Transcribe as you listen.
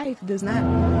Life does not.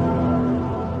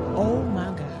 Oh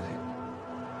my God.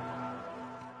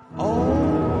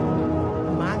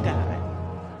 Oh my God.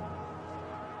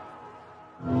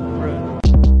 Bruh.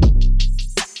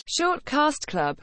 Short Cast Club.